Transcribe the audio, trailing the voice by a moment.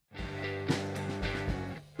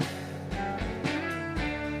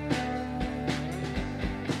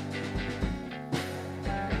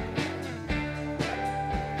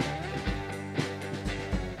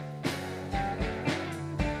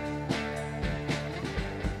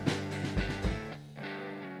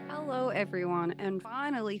everyone, and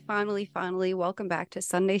finally, welcome back to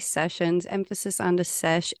Sunday Sessions, emphasis on the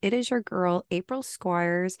sesh. It is your girl, April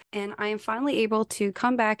Squires, and I am finally able to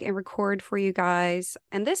come back and record for you guys.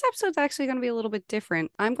 And this episode's actually going to be a little bit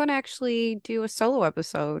different. I'm going to actually do a solo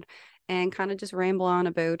episode and kind of just ramble on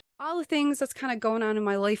about all the things that's kind of going on in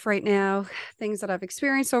my life right now, things that I've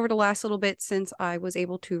experienced over the last little bit since I was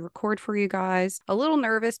able to record for you guys. A little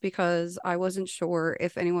nervous because I wasn't sure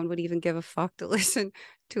if anyone would even give a fuck to listen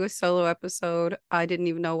to a solo episode. I didn't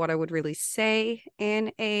even know what I would really say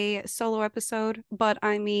in a solo episode, but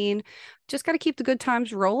I mean, just got to keep the good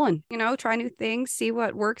times rolling, try new things, see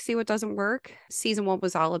what works, see what doesn't work. Season 1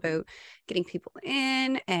 was all about getting people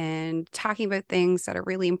in and talking about things that are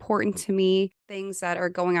really important to me, things that are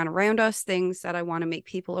going on around us, things that I want to make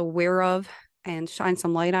people aware of and shine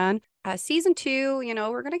some light on. Season 2,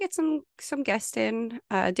 we're going to get some guests in,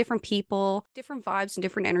 different people, different vibes and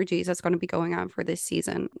different energies that's going to be going on for this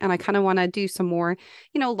season. And I kind of want to do some more,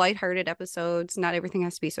 lighthearted episodes. Not everything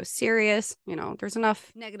has to be so serious. There's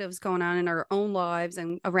enough negatives going on in our own lives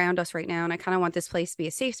and around us right now. And I kind of want this place to be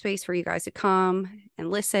a safe space for you guys to come and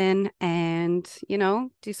listen and,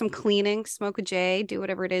 do some cleaning, smoke a J, do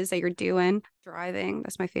whatever it is that you're doing. Driving,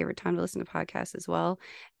 that's my favorite time to listen to podcasts as well.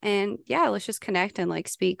 And yeah, let's just connect and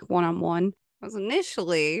speak one-on-one. I was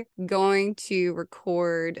initially going to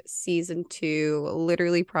record season 2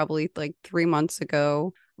 literally probably 3 months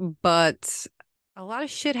ago, but a lot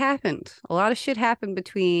of shit happened. A lot of shit happened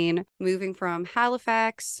between moving from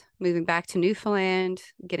Halifax, moving back to Newfoundland,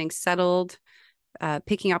 getting settled,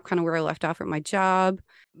 picking up kind of where I left off at my job,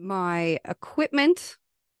 my equipment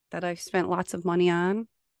that I've spent lots of money on.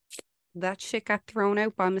 That shit got thrown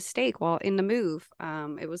out by mistake while in the move.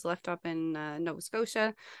 It was left up in Nova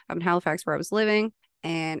Scotia, up in Halifax where I was living,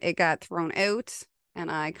 and it got thrown out.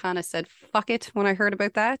 And I kind of said, fuck it when I heard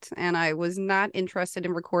about that. And I was not interested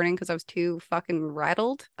in recording because I was too fucking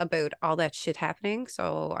rattled about all that shit happening.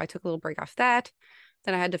 So I took a little break off that.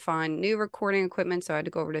 Then I had to find new recording equipment. So I had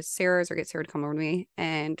to go over to Sarah's or get Sarah to come over to me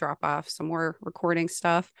and drop off some more recording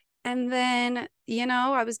stuff. And then,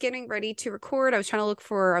 I was getting ready to record. I was trying to look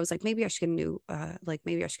for, I was like, maybe I should get a new,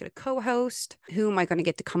 maybe I should get a co-host. Who am I going to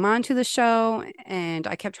get to come on to the show? And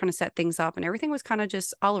I kept trying to set things up and everything was kind of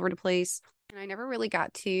just all over the place. And I never really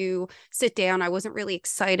got to sit down. I wasn't really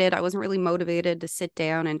excited. I wasn't really motivated to sit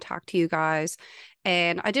down and talk to you guys.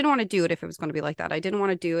 And I didn't want to do it if it was going to be like that. I didn't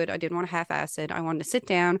want to do it. I didn't want to half-ass it. I wanted to sit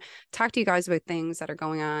down, talk to you guys about things that are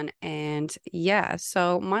going on. And yeah,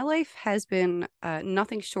 so my life has been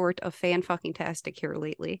nothing short of fan-fucking-tastic here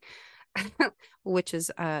lately, which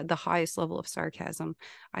is the highest level of sarcasm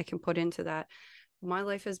I can put into that. My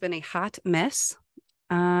life has been a hot mess.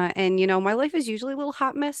 And my life is usually a little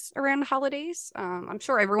hot mess around the holidays. I'm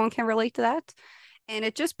sure everyone can relate to that. And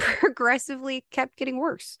it just progressively kept getting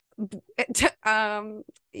worse.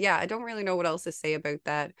 Yeah, I don't really know what else to say about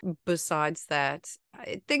that besides that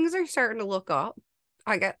things are starting to look up.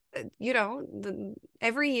 I got,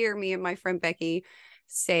 every year me and my friend Becky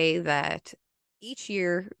say that each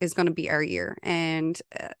year is going to be our year. And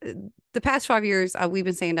the past 5 years, we've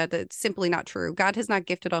been saying that that's simply not true. God has not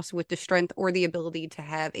gifted us with the strength or the ability to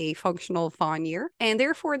have a functional, fun year. And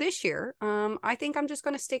therefore, this year, I think I'm just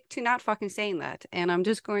going to stick to not fucking saying that. And I'm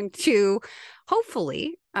just going to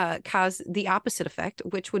hopefully cause the opposite effect,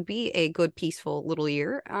 which would be a good, peaceful little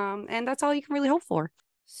year. And that's all you can really hope for.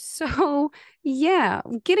 So, yeah,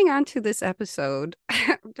 getting on to this episode,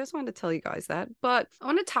 just wanted to tell you guys that, but I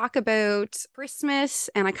want to talk about Christmas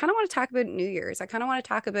and I kind of want to talk about New Year's. I kind of want to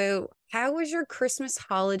talk about how was your Christmas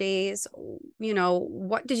holidays?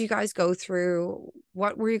 What did you guys go through?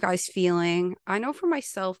 What were you guys feeling? I know for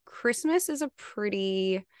myself, Christmas is a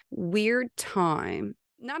pretty weird time,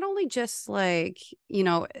 not only just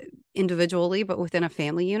individually, but within a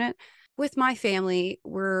family unit. With my family,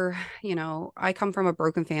 I come from a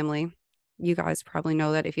broken family. You guys probably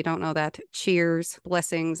know that. If you don't know that, cheers,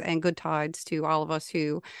 blessings, and good tides to all of us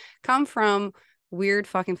who come from weird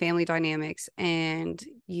fucking family dynamics and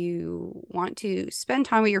you want to spend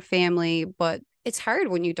time with your family, but it's hard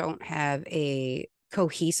when you don't have a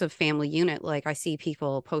cohesive family unit. Like I see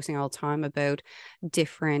people posting all the time about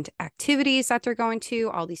different activities that they're going to,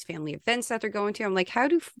 all these family events that they're going to. I'm like, how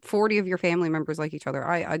do 40 of your family members like each other?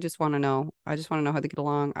 I just want to know. I just want to know how they get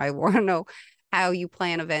along. I want to know how you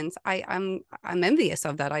plan events. I'm envious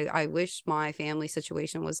of that. I wish my family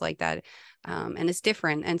situation was like that. And it's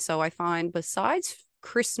different. And so I find besides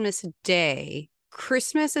Christmas Day,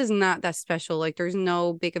 Christmas is not that special. Like there's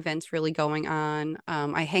no big events really going on.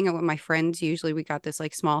 I hang out with my friends. Usually we got this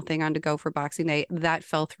like small thing on to go for Boxing Day. That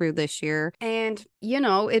fell through this year. And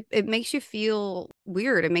it makes you feel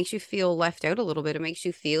weird. It makes you feel left out a little bit. It makes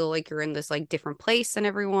you feel like you're in this like different place than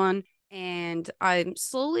everyone. And I'm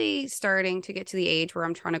slowly starting to get to the age where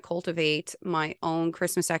I'm trying to cultivate my own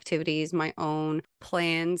Christmas activities, my own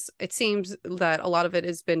plans. It seems that a lot of it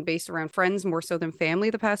has been based around friends more so than family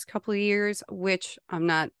the past couple of years, which I'm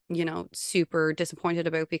not, super disappointed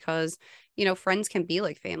about because, friends can be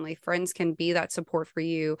like family. Friends can be that support for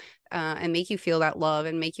you and make you feel that love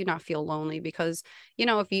and make you not feel lonely because,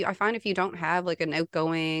 I find if you don't have like an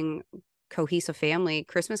outgoing, cohesive family,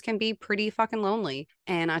 Christmas can be pretty fucking lonely.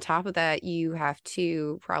 And on top of that, you have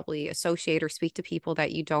to probably associate or speak to people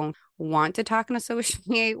that you don't want to talk and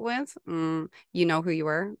associate with. You know who you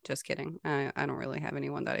are. Just kidding. I don't really have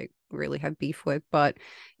anyone that I really have beef with, but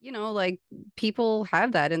like people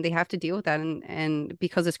have that and they have to deal with that. And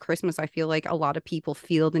because it's Christmas, I feel like a lot of people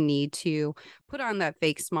feel the need to put on that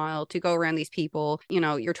fake smile to go around these people.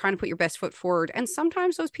 You're trying to put your best foot forward. And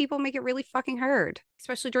sometimes those people make it really fucking hard,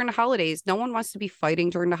 especially during the holidays. No one wants to be fighting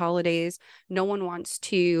during the holidays. No one wants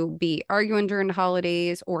to be arguing during the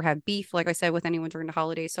holidays or have beef, like I said, with anyone during the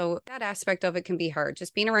holidays. So that aspect of it can be hard.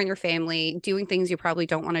 Just being around your family, doing things you probably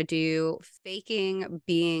don't want to do, faking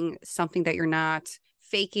being something that you're not,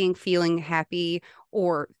 faking feeling happy,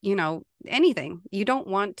 or, anything. You don't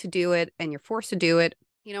want to do it and you're forced to do it.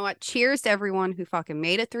 You know what? Cheers to everyone who fucking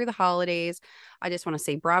made it through the holidays. I just want to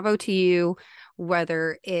say bravo to you,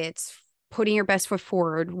 whether it's putting your best foot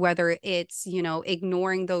forward, whether it's,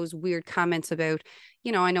 ignoring those weird comments about,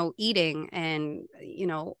 I know eating and,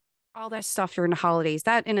 all that stuff during the holidays.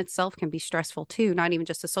 That in itself can be stressful too, not even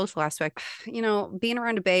just the social aspect. Being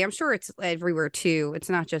around a bay, I'm sure it's everywhere too. It's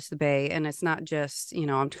not just the bay and it's not just,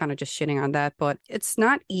 I'm kind of just shitting on that, but it's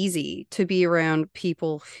not easy to be around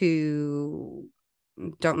people who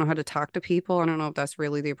don't know how to talk to people. I don't know if that's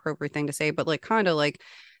really the appropriate thing to say, but like kind of like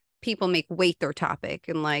people make weight their topic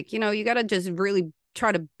and like, you got to just really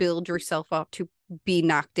try to build yourself up to be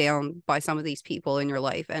knocked down by some of these people in your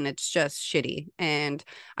life. And it's just shitty. And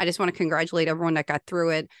I just want to congratulate everyone that got through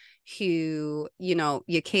it, who,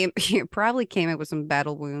 you probably came out with some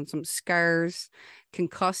battle wounds, some scars,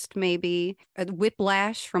 concussed maybe, a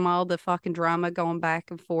whiplash from all the fucking drama going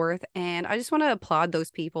back and forth. And I just want to applaud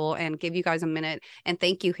those people and give you guys a minute and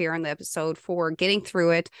thank you here on the episode for getting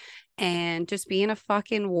through it and just being a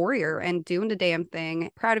fucking warrior and doing the damn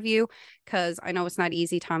thing. Proud of you because I know it's not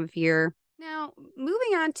easy time of year. Now,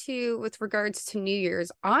 moving on to with regards to New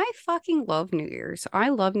Year's, I fucking love New Year's. I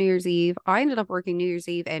love New Year's Eve. I ended up working New Year's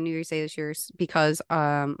Eve and New Year's Day this year because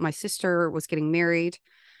my sister was getting married.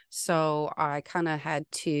 So I kind of I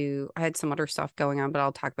had some other stuff going on, but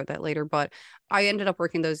I'll talk about that later. But I ended up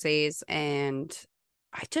working those days and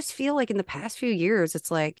I just feel like in the past few years, it's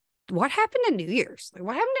like, what happened to New Year's? Like,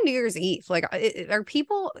 what happened to New Year's Eve? Like, are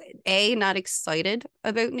people not excited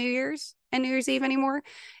about New Year's and New Year's Eve anymore?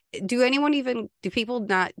 Do people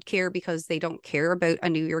not care because they don't care about a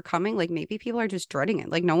new year coming? Like maybe people are just dreading it.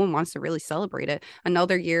 Like no one wants to really celebrate it.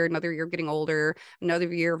 Another year getting older,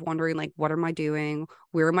 another year of wondering like, what am I doing?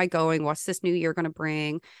 Where am I going? What's this new year going to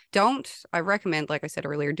bring? I recommend, like I said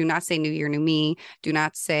earlier, do not say new year, new me. Do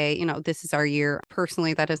not say, this is our year.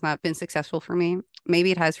 Personally, that has not been successful for me.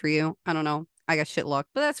 Maybe it has for you. I don't know. I got shit luck,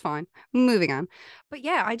 but that's fine. Moving on. But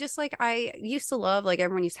yeah, I used to love like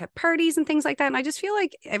everyone used to have parties and things like that. And I just feel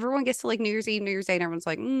like everyone gets to like New Year's Eve, New Year's Day, and everyone's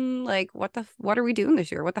like, like, what are we doing this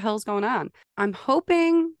year? What the hell's going on? I'm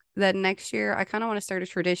hoping that next year I kind of want to start a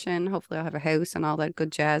tradition. Hopefully I'll have a house and all that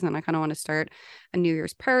good jazz. And I kind of want to start a New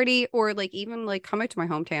Year's party or like even like come out to my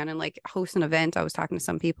hometown and like host an event. I was talking to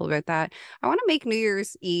some people about that. I want to make New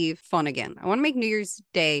Year's Eve fun again. I want to make New Year's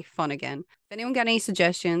Day fun again. If anyone got any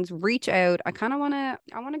suggestions, reach out. I want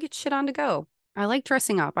to get shit on to go. I like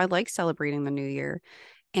dressing up. I like celebrating the new year.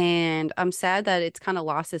 And I'm sad that it's kind of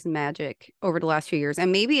lost its magic over the last few years.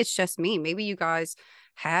 And maybe it's just me. Maybe you guys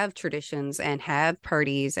have traditions and have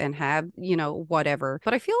parties and have, whatever.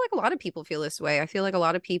 But I feel like a lot of people feel this way. I feel like a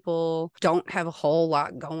lot of people don't have a whole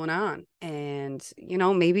lot going on. And,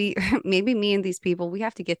 maybe maybe me and these people, we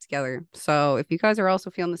have to get together. So if you guys are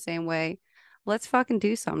also feeling the same way, let's fucking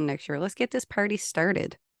do something next year. Let's get this party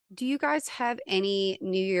started. Do you guys have any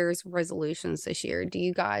New Year's resolutions this year? Do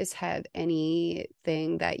you guys have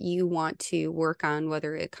anything that you want to work on,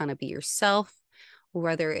 whether it kind of be yourself,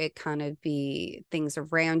 whether it kind of be things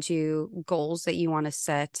around you, goals that you want to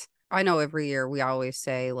set? I know every year we always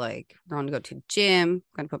say like, we're going to go to the gym.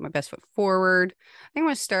 I'm going to put my best foot forward. I think I'm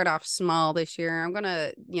going to start off small this year. I'm going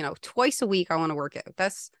to, twice a week I want to work out.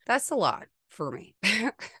 That's a lot. for me.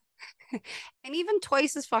 And even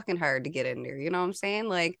twice is fucking hard to get in there. You know what I'm saying?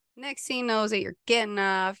 Like, next thing you know is that you're getting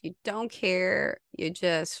off, you don't care, you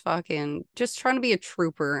just fucking just trying to be a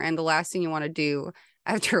trooper. And the last thing you want to do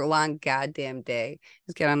after a long goddamn day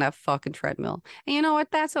is get on that fucking treadmill. And you know what?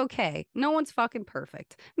 That's okay. No one's fucking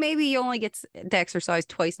perfect. Maybe you only get to exercise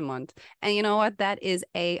twice a month. And you know what? That is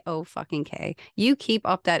A-O fucking K. You keep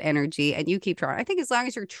up that energy and you keep trying. I think as long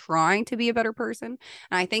as you're trying to be a better person,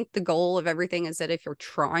 and I think the goal of everything is that if you're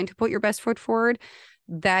trying to put your best foot forward,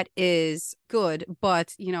 that is good.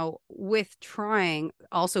 But, you know, with trying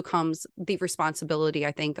also comes the responsibility,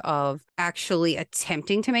 I think, of actually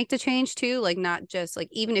attempting to make the change too. Like, not just like,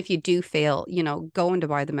 even if you do fail, you know, going to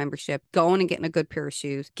buy the membership, going and getting a good pair of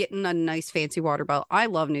shoes, getting a nice fancy water bottle. I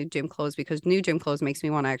love new gym clothes because new gym clothes makes me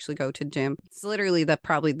want to actually go to the gym. It's literally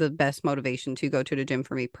probably the best motivation to go to the gym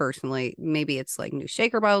for me personally. Maybe it's like new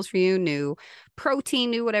shaker bottles for you, new protein,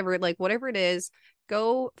 new whatever, like whatever it is.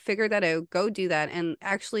 Go figure that out, go do that, and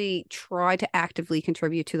actually try to actively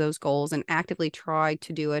contribute to those goals and actively try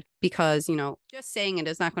to do it, because, you know, just saying it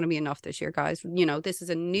is not going to be enough this year, guys. You know, this is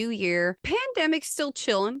a new year. Pandemic's still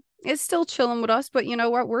chilling. It's still chilling with us, but you know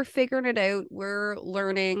what? We're figuring it out. We're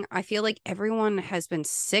learning. I feel like everyone has been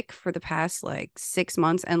sick for the past like 6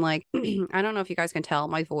 months. And like, I don't know if you guys can tell,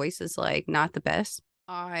 my voice is like not the best.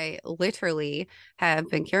 I literally have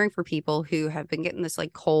been caring for people who have been getting this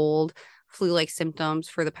like cold, flu-like symptoms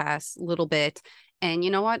for the past little bit. And you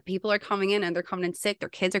know what? People are coming in and they're coming in sick. Their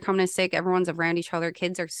kids are coming in sick. Everyone's around each other.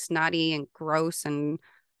 Kids are snotty and gross. And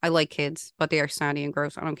I like kids, but they are snotty and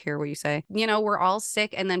gross. I don't care what you say. You know, we're all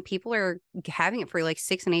sick. And then people are having it for like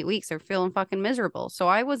 6 and 8 weeks. They're feeling fucking miserable. So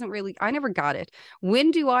I never got it.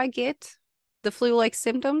 When do I get the flu-like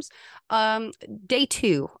symptoms? Day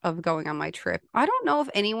 2 of going on my trip. I don't know if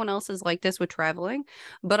anyone else is like this with traveling,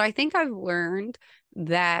 but I think I've learned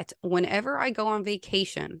that whenever I go on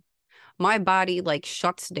vacation, my body like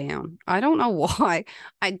shuts down. I don't know why.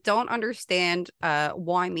 I don't understand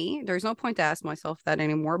why me. There's no point to ask myself that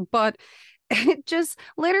anymore, but it just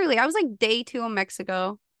literally, I was like day 2 in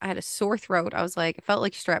Mexico. I had a sore throat. I was like, it felt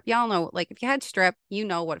like strep. Y'all know, like if you had strep, you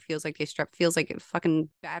know what it feels like to get strep. It feels like a fucking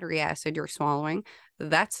battery acid you're swallowing.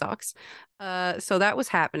 That sucks. So that was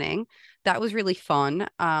happening. That was really fun.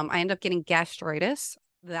 I ended up getting gastritis.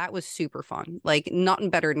 That was super fun. Like nothing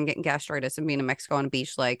better than getting gastritis and being in Mexico on a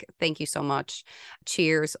beach. Like, thank you so much.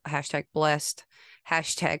 Cheers. Hashtag blessed.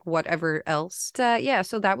 Hashtag whatever else. Yeah,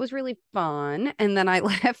 so that was really fun. And then I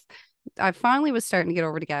left. I finally was starting to get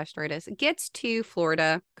over the gastritis. It gets to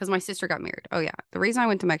Florida because my sister got married. Oh yeah. The reason I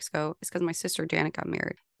went to Mexico is because my sister Janet got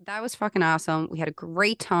married. That was fucking awesome. We had a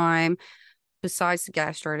great time. Besides the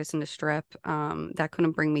gastritis and the strep, that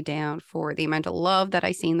couldn't bring me down for the amount of love that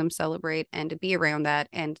I seen them celebrate and to be around that.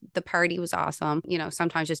 And the party was awesome. You know,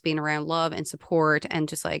 sometimes just being around love and support and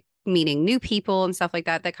just like meeting new people and stuff like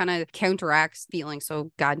that, that kind of counteracts feeling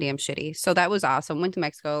so goddamn shitty. So that was awesome. Went to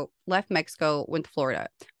Mexico, left Mexico, went to Florida.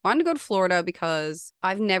 Wanted to go to Florida because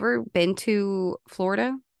I've never been to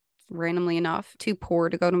Florida, randomly enough. Too poor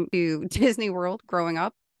to go to Disney World growing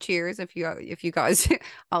up. Cheers if you guys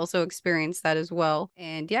also experienced that as well.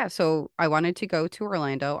 And yeah, so I wanted to go to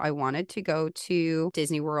Orlando. I wanted to go to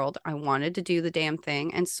Disney World. I wanted to do the damn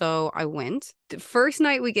thing. And so I went. The first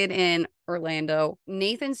night we get in Orlando,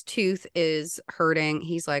 Nathan's tooth is hurting.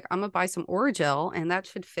 He's like, I'm gonna buy some Orajel and that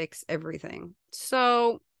should fix everything.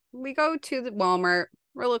 So we go to the Walmart.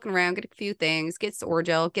 We're looking around, get a few things, gets the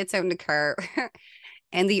Orajel, gets out in the car.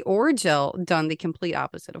 And the Orajel done the complete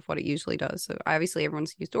opposite of what it usually does. So obviously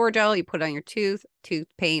everyone's used Orajel. You put it on your tooth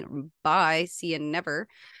pain, bye, see you never.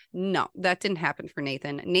 No, that didn't happen for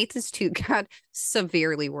Nathan. Nathan's tooth got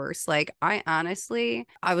severely worse. Like I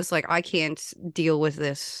was like, I can't deal with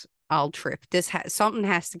this. I'll trip. Something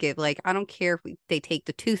has to give. Like, I don't care if they take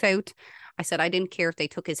the tooth out. I said I didn't care if they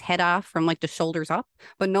took his head off from like the shoulders up,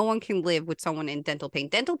 but no one can live with someone in dental pain.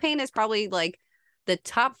 Dental pain is probably like the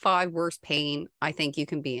top 5 worst pain I think you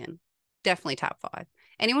can be in. Definitely top 5.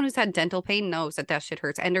 Anyone who's had dental pain knows that shit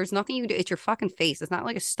hurts. And there's nothing you can do. It's your fucking face. It's not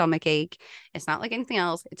like a stomach ache. It's not like anything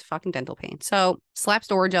else. It's fucking dental pain. So slaps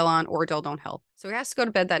Orajel on. Orajel don't help. So he has to go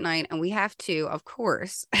to bed that night. And we have to, of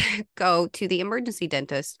course, go to the emergency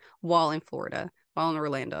dentist while in Florida, while in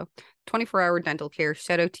Orlando. 24-hour dental care.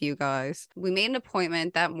 Shout out to you guys. We made an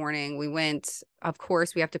appointment that morning. We went. Of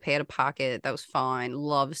course, we have to pay out of pocket. That was fine.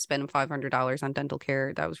 Love spending $500 on dental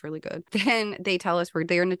care. That was really good. Then they tell us we're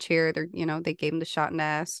there in the chair. They gave him the shot in the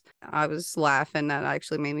ass. I was laughing. That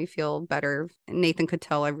actually made me feel better. Nathan could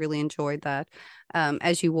tell I really enjoyed that,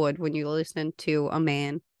 as you would when you listen to a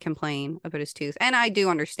man complain about his tooth. And I do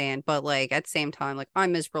understand, but like at the same time, like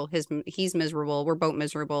I'm miserable. He's miserable. We're both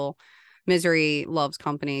miserable. Misery loves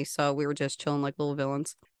company. So we were just chilling like little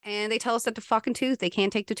villains. And they tell us that the fucking tooth, they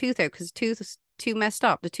can't take the tooth out because the tooth is too messed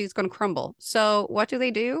up. The tooth's going to crumble. So what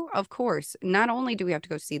do? Of course, not only do we have to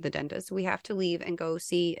go see the dentist, we have to leave and go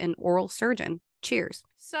see an oral surgeon. Cheers.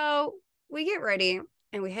 So we get ready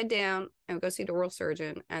and we head down and we go see the oral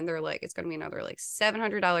surgeon. And they're like, it's going to be another like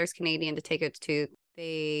 $700 Canadian to take out the tooth.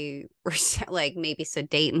 They were like maybe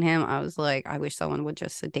sedating him. I was like, I wish someone would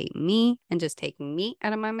just sedate me and just take me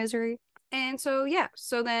out of my misery. And so, yeah,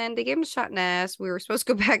 so then they gave him a shot in the ass. We were supposed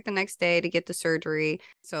to go back the next day to get the surgery.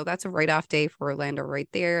 So that's a write-off day for Orlando right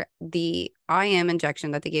there. The IM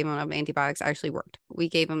injection that they gave him of antibiotics actually worked. We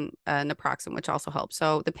gave him naproxen, which also helped.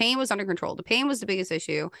 So the pain was under control. The pain was the biggest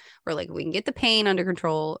issue. We're like, if we can get the pain under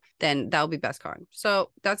control, then that'll be best con.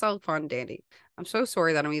 So that's all fun and dandy. I'm so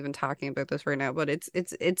sorry that I'm even talking about this right now, but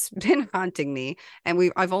it's been haunting me,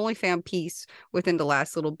 and I've only found peace within the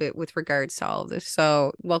last little bit with regards to all of this.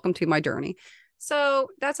 So welcome to my journey. So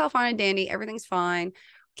that's all fine and dandy. Everything's fine.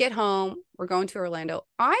 Get home. We're going to Orlando.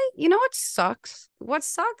 You know what sucks? What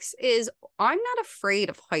sucks is I'm not afraid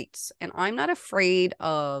of heights, and I'm not afraid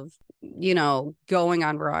of, going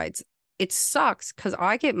on rides. It sucks because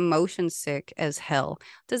I get motion sick as hell.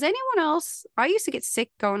 Does anyone else? I used to get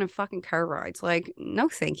sick going in fucking car rides. Like, no,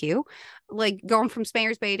 thank you. Like going from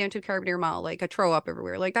Spangers Bay down to Carabiner Mall, like I throw up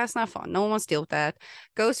everywhere. Like, that's not fun. No one wants to deal with that.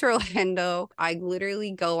 Goes to Orlando. I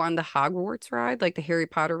literally go on the Hogwarts ride, like the Harry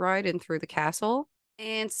Potter ride and through the castle.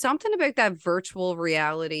 And something about that virtual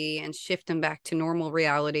reality and shifting back to normal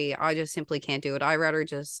reality, I just simply can't do it. I'd rather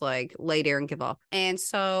just like lay there and give up. And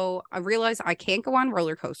so I realized I can't go on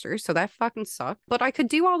roller coasters. So that fucking sucked. But I could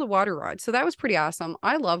do all the water rides. So that was pretty awesome.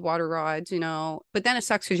 I love water rides, but then it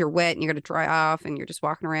sucks because you're wet and you're going to dry off and you're just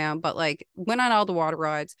walking around. But like went on all the water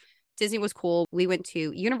rides. Disney was cool. We went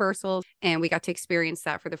to Universal and we got to experience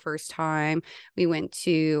that for the first time. We went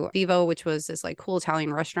to Vivo, which was this like cool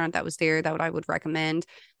Italian restaurant that was there that I would recommend.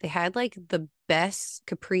 They had like the best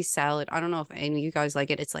Capri salad. I don't know if any of you guys like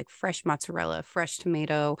it. It's like fresh mozzarella, fresh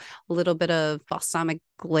tomato, a little bit of balsamic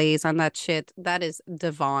glaze on that shit. That is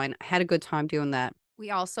divine. I had a good time doing that. We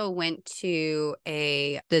also went to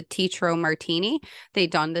the Tetro Martini. They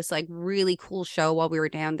done this like really cool show while we were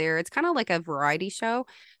down there. It's kind of like a variety show.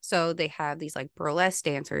 So they have these like burlesque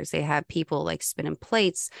dancers. They have people like spinning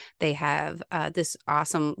plates. They have this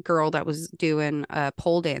awesome girl that was doing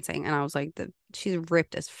pole dancing. And I was like, she's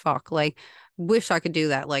ripped as fuck. Like, wish I could do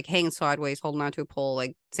that, like hanging sideways, holding onto a pole.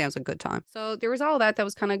 Like, sounds like a good time. So there was all that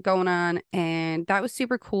was kind of going on, and that was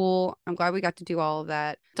super cool. I'm glad we got to do all of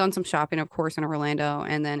that. Done some shopping, of course, in Orlando,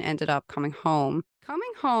 and then ended up coming home.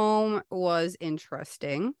 Coming home was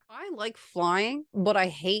interesting. I like flying, but I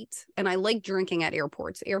hate, and I like drinking at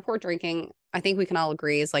airports. Airport drinking, I think we can all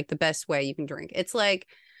agree, is like the best way you can drink. It's like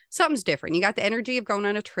something's different. You got the energy of going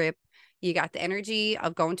on a trip. You got the energy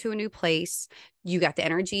of going to a new place. You got the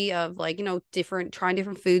energy of like, trying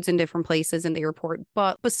different foods in different places in the airport.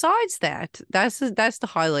 But besides that, that's the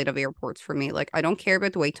highlight of airports for me. Like, I don't care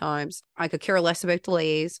about the wait times. I could care less about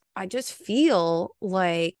delays. I just feel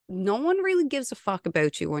like no one really gives a fuck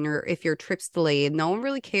about you if your trip's delayed. No one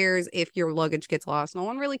really cares if your luggage gets lost. No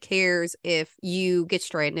one really cares if you get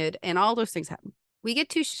stranded, and all those things happen. We get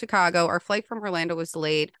to Chicago. Our flight from Orlando was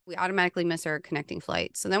delayed. We automatically miss our connecting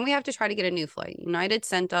flight. So then we have to try to get a new flight. United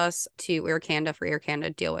sent us to Air Canada for Air Canada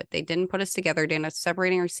to deal with. They didn't put us together. They ended up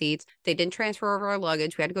separating our seats. They didn't transfer over our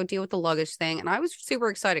luggage. We had to go deal with the luggage thing. And I was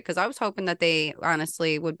super excited because I was hoping that they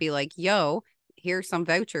honestly would be like, yo, here's some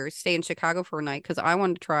vouchers, stay in Chicago for a night, because I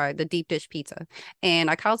wanted to try the deep dish pizza. And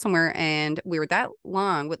I called somewhere and we were that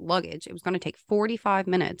long with luggage. It was going to take 45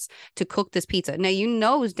 minutes to cook this pizza. Now,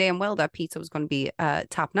 damn well that pizza was going to be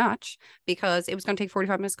top notch because it was going to take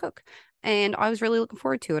 45 minutes to cook. And I was really looking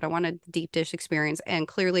forward to it. I wanted the deep dish experience, and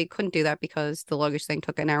clearly couldn't do that because the luggage thing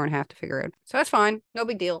took an hour and a half to figure out. So that's fine. No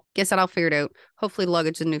big deal. Guess that I'll figure it out. Hopefully the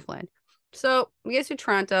luggage is a new flight. So we get to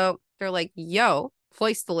Toronto. They're like, yo,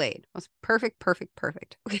 flight's delayed. It was perfect.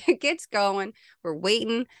 It gets going. We're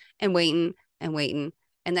waiting and waiting and waiting.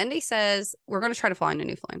 And then they says, we're going to try to fly in a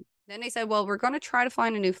new flight. Then they said, well, we're going to try to fly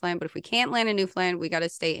in a Newfoundland, but if we can't land in Newfoundland, we got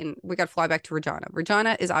to fly back to Regina.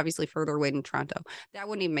 Regina is obviously further away than Toronto. That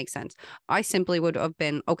wouldn't even make sense. I simply would have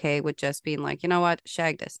been okay with just being like, you know what,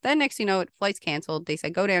 shag this. Then next, flight's canceled. They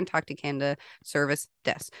said, go down, talk to Canada service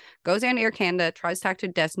desk. Goes down to Air Canada, tries to talk to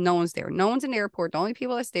the desk. No one's there. No one's in the airport. The only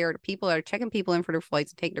people that's there are the people that are checking people in for their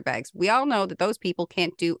flights and taking their bags. We all know that those people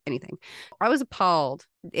can't do anything. I was appalled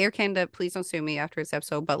Air Canada, please don't sue me after this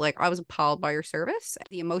episode, but like I was appalled by your service.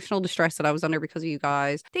 The emotional distress that I was under because of you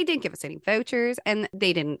guys. They didn't give us any vouchers and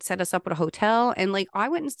they didn't set us up with a hotel. And like I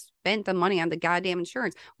went and spent the money on the goddamn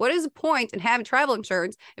insurance. What is the point in having travel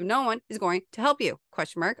insurance if no one is going to help you?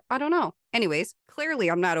 Question mark. I don't know. Anyways, clearly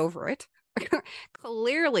I'm not over it.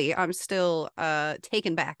 Clearly I'm still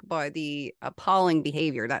taken back by the appalling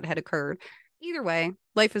behavior that had occurred. Either way,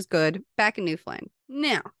 life is good. Back in Newfoundland.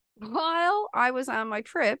 Now, while I was on my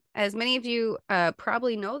trip, as many of you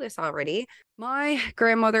probably know this already, my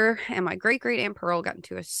grandmother and my great Aunt Pearl got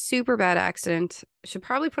into a super bad accident. Should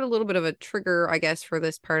probably put a little bit of a trigger, I guess, for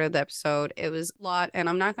this part of the episode. It was a lot, and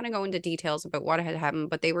I'm not going to go into details about what had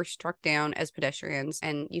happened, but they were struck down as pedestrians.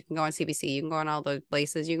 And you can go on CBC, you can go on all the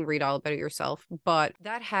places, you can read all about it yourself. But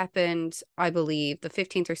that happened, I believe, the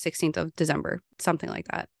 15th or 16th of December, something like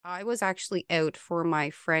that. I was actually out for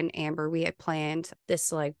my friend Amber. We had planned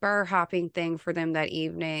this like bar hopping thing for them that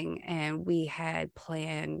evening, and we had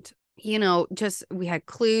planned, you know, just we had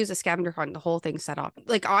clues, a scavenger hunt, the whole thing set up.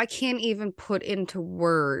 Like I can't even put into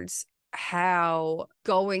words how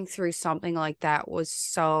going through something like that was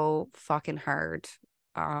so fucking hard.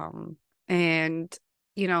 And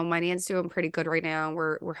you know, my nan's doing pretty good right now.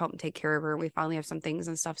 We're helping take care of her. We finally have some things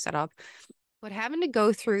and stuff set up. But having to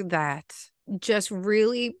go through that just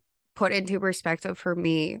really put into perspective for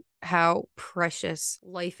me how precious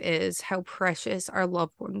life is, how precious our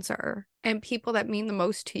loved ones are, and people that mean the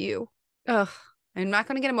most to you. Ugh, I'm not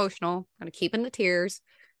going to get emotional. I'm going to keep in the tears,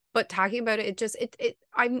 but talking about it,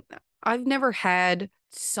 I've never had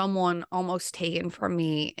someone almost taken from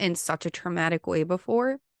me in such a traumatic way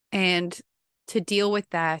before, and to deal with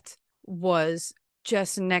that was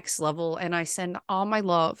just next level. And I send all my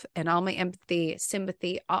love and all my empathy,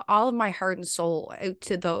 sympathy, all of my heart and soul out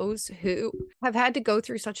to those who have had to go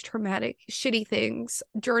through such traumatic, shitty things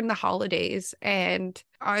during the holidays. And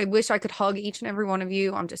I wish I could hug each and every one of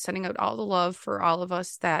you. I'm just sending out all the love for all of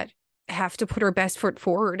us that have to put our best foot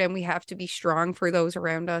forward, and we have to be strong for those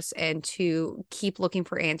around us, and to keep looking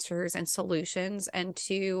for answers and solutions, and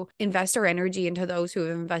to invest our energy into those who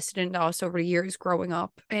have invested into us over the years growing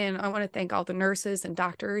up. And I want to thank all the nurses and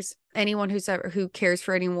doctors, anyone who cares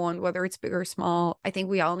for anyone, whether it's big or small. I think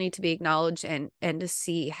we all need to be acknowledged and to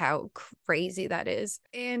see how crazy that is.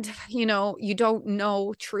 And you know, you don't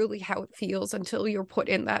know truly how it feels until you're put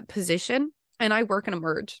in that position. And I work in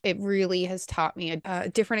Emerge. It really has taught me a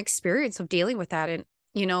different experience of dealing with that. And,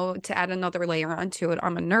 you know, to add another layer onto it,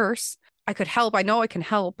 I'm a nurse. I could help. I know I can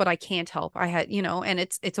help, but I can't help. I had, you know, and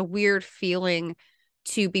it's a weird feeling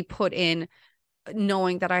to be put in,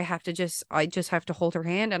 knowing that I just have to hold her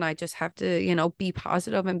hand, and I just have to, you know, be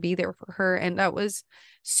positive and be there for her. And that was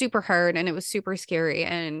super hard, and it was super scary.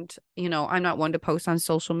 And, you know, I'm not one to post on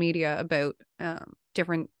social media about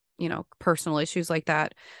different, you know, personal issues like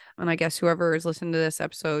that. And I guess whoever is listening to this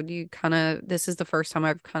episode, this is the first time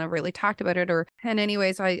I've kind of really talked about it. And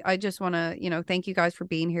anyways, I just want to, you know, thank you guys for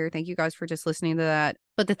being here. Thank you guys for just listening to that.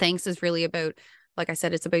 But the thanks is really about, like I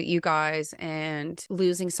said, it's about you guys, and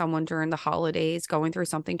losing someone during the holidays, going through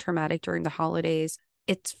something traumatic during the holidays.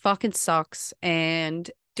 It fucking sucks.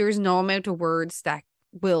 And there's no amount of words that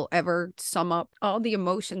will ever sum up all the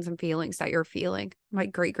emotions and feelings that you're feeling. My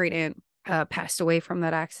great aunt passed away from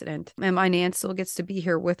that accident, and my nan still gets to be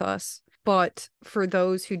here with us. But for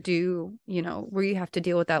those who do, you know, where you have to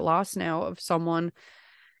deal with that loss now of someone,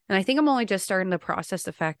 and I think I'm only just starting to process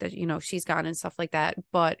the fact that, you know, she's gone and stuff like that.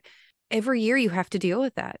 But every year you have to deal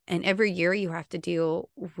with that. And every year you have to deal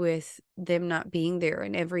with them not being there.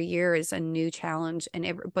 And every year is a new challenge.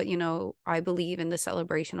 But, you know, I believe in the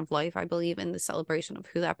celebration of life. I believe in the celebration of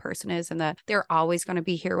who that person is, and that they're always going to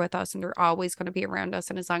be here with us, and they're always going to be around us.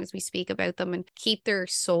 And as long as we speak about them and keep their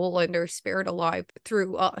soul and their spirit alive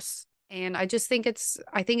through us. And I think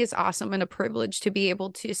it's awesome and a privilege to be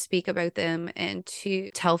able to speak about them and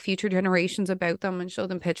to tell future generations about them and show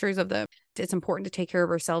them pictures of them. It's important to take care of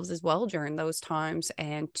ourselves as well during those times,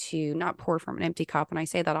 and to not pour from an empty cup. And I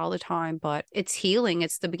say that all the time, but it's healing.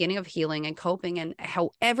 It's the beginning of healing and coping. And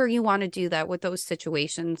however you want to do that with those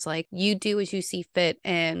situations, like, you do as you see fit,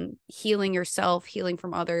 and healing yourself, healing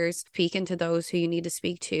from others, speaking to those who you need to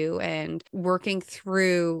speak to, and working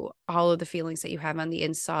through all of the feelings that you have on the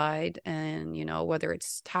inside. And, you know, whether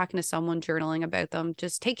it's talking to someone, journaling about them,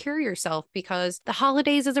 just take care of yourself, because the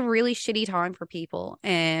holidays is a really shitty time for people.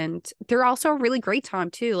 And they're also a really great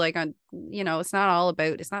time too. Like, on it's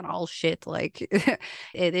not all shit. Like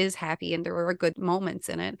it is happy and there are good moments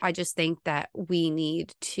in it. I just think that we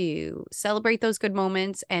need to celebrate those good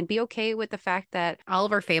moments and be okay with the fact that all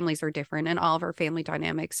of our families are different and all of our family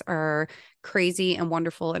dynamics are crazy and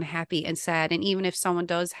wonderful and happy and sad. And even if someone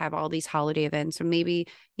does have all these holiday events, or maybe,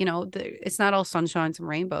 it's not all sunshines and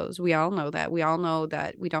rainbows. We all know that. We all know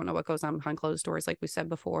that we don't know what goes on behind closed doors, like we said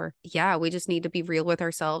before. Yeah, we just need to be real with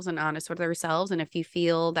ourselves and honest with ourselves. And if you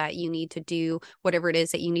feel that you need to do whatever it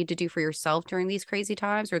is that you need to do for yourself during these crazy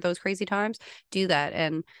times or those crazy times, do that.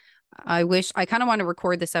 And I kind of want to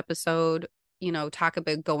record this episode, talk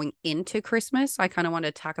about going into Christmas. I kind of want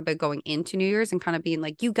to talk about going into New Year's and kind of being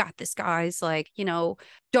like, you got this, guys. Like,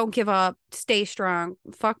 don't give up, stay strong,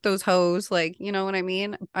 fuck those hoes. Like, you know what I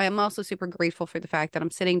mean? I am also super grateful for the fact that I'm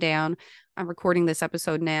sitting down, I'm recording this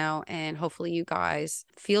episode now, and hopefully you guys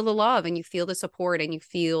feel the love and you feel the support and you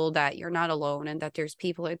feel that you're not alone and that there's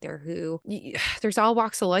people out there there's all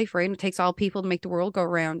walks of life, right? And it takes all people to make the world go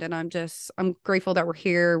around. And I'm grateful that we're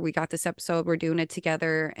here. We got this episode, we're doing it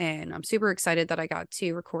together, and I'm super excited that I got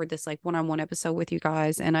to record this like one-on-one episode with you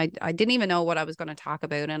guys. And I didn't even know what I was going to talk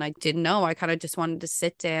about, and I didn't know. I kind of just wanted to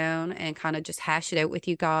sit down and kind of just hash it out with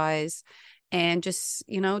you guys and just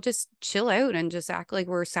chill out and just act like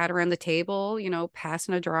we're sat around the table,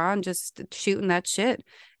 passing a draw and just shooting that shit.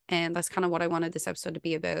 And that's kind of what I wanted this episode to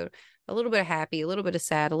be about. A little bit of happy, a little bit of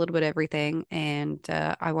sad, a little bit of everything. And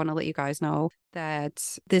I want to let you guys know that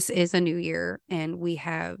this is a new year and we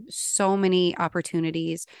have so many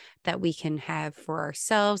opportunities that we can have for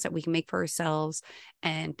ourselves, that we can make for ourselves.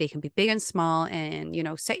 And they can be big and small. And,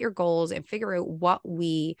 set your goals and figure out what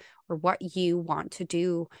you want to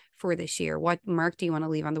do for this year. What mark do you want to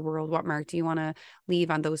leave on the world? What mark do you want to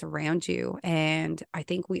leave on those around you? And I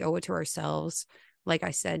think we owe it to ourselves, like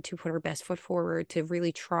I said, to put our best foot forward, to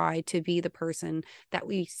really try to be the person that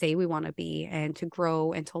we say we want to be, and to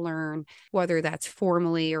grow and to learn, whether that's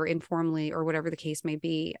formally or informally or whatever the case may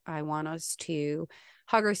be. I want us to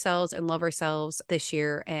hug ourselves and love ourselves this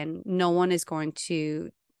year, and no one is going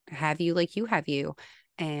to have you like you have you.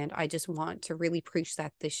 And I just want to really preach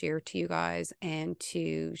that this year to you guys and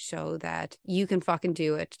to show that you can fucking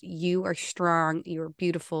do it. You are strong, you're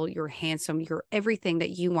beautiful, you're handsome, you're everything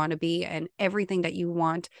that you want to be and everything that you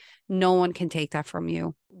want. No one can take that from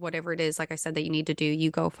you. Whatever it is, like I said, that you need to do,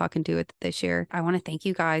 you go fucking do it this year. I want to thank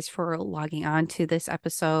you guys for logging on to this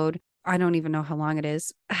episode. I don't even know how long it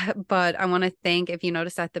is, but I want to thank, if you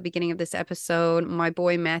noticed at the beginning of this episode, my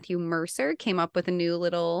boy Matthew Mercer came up with a new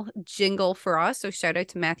little jingle for us. So shout out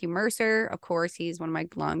to Matthew Mercer. Of course, he's one of my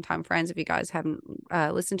longtime friends. If you guys haven't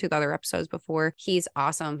listened to the other episodes before, he's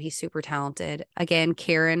awesome. He's super talented. Again,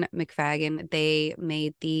 Karen McFagin, they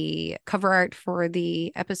made the cover art for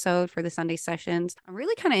the episode for the Sunday Sessions. I'm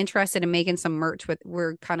really kind of interested in making some merch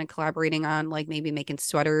we're kind of collaborating on, like maybe making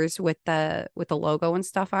sweaters with the logo and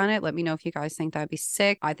stuff on it. Let me know if you guys think that'd be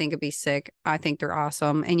sick. I think it'd be sick. I think they're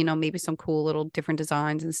awesome. And, maybe some cool little different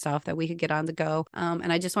designs and stuff that we could get on the go.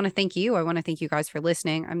 And I just want to thank you. I want to thank you guys for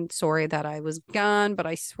listening. I'm sorry that I was gone, but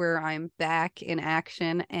I swear I'm back in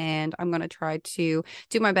action and I'm going to try to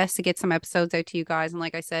do my best to get some episodes out to you guys. And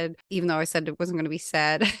like I said, even though I said it wasn't going to be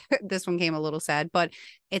sad, this one came a little sad, but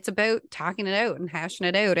it's about talking it out and hashing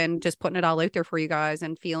it out and just putting it all out there for you guys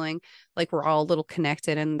and feeling like we're all a little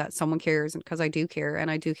connected and that someone cares, because I do care and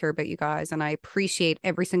I do care about you guys. And I appreciate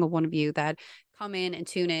every single one of you that come in and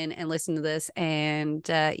tune in and listen to this. And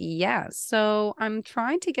so I'm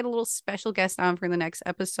trying to get a little special guest on for the next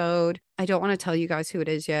episode. I don't want to tell you guys who it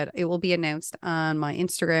is yet. It will be announced on my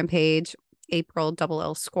Instagram page, April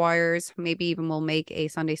L Squires. Maybe even we'll make a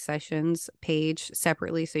Sunday Sessions page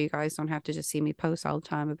separately so you guys don't have to just see me post all the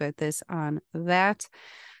time about this on that.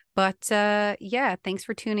 But thanks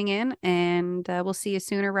for tuning in, and we'll see you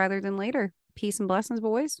sooner rather than later. Peace and blessings,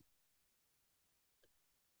 boys.